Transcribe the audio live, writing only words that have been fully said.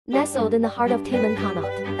Nestled in the heart of Taman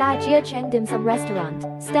Connaught, the Jia Cheng Dim Sum restaurant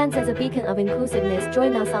stands as a beacon of inclusiveness.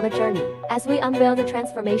 Join us on a journey as we unveil the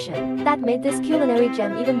transformation that made this culinary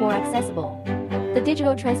gem even more accessible. The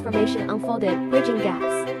digital transformation unfolded, bridging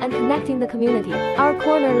gaps and connecting the community. Our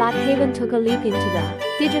corner lot haven took a leap into the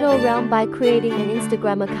digital realm by creating an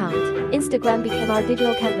Instagram account. Instagram became our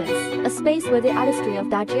digital canvas, a space where the artistry of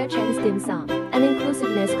Da Jia Cheng's dim sum and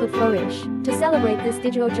inclusiveness could flourish. To celebrate this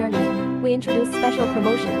digital journey, we introduced special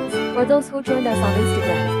promotions for those who joined us on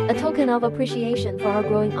Instagram, a token of appreciation for our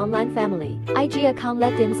growing online family. IG account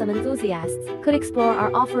let dim sum enthusiasts could explore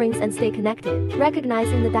our offerings and stay connected,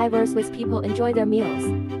 recognizing the diverse ways people enjoy their meals.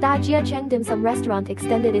 Da Jia Cheng Dim Sum restaurant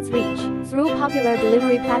extended its reach through popular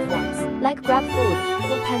delivery platforms like GrabFood,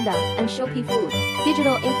 Foodpanda, and Shopee Food.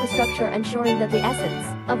 Digital infrastructure ensuring that the essence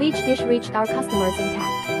of each dish reached our customers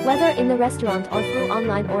intact, whether in the restaurant or through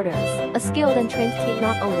online orders. A skilled and trained team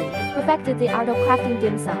not only perfected the art of crafting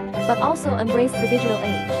dim sum, but also embraced the digital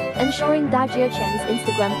age, ensuring Da Jia Cheng's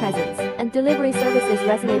Instagram presence and delivery services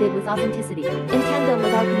resonated with authenticity. In tandem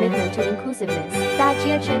with our commitment to inclusiveness, Da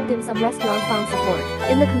Jia Cheng Dim Sum restaurant found support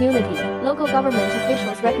in the community. Local government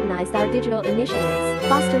officials recognized our digital initiatives,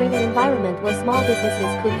 fostering an environment where small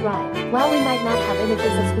businesses could thrive. While we might not have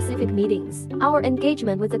images of specific meetings, our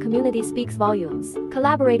engagement with the community speaks volumes.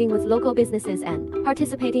 Collaborating with local businesses and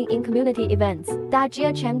participating in community events, Da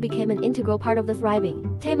Jia Cheng became an integral part of the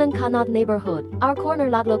thriving Taman Connaught neighborhood. Our corner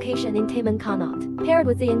lot location in Taman Connaught, paired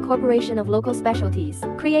with the incorporation of local specialties,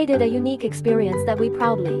 created a unique experience that we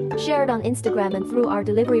proudly shared on Instagram and through our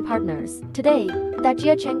delivery partners. Today, Da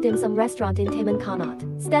Jia Cheng Dim Sum restaurant in Taman Connaught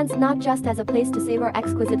stands not just as a place to savor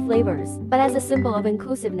exquisite flavors, but as a symbol of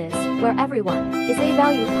inclusiveness, where everyone is a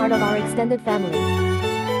valued part of our extended family.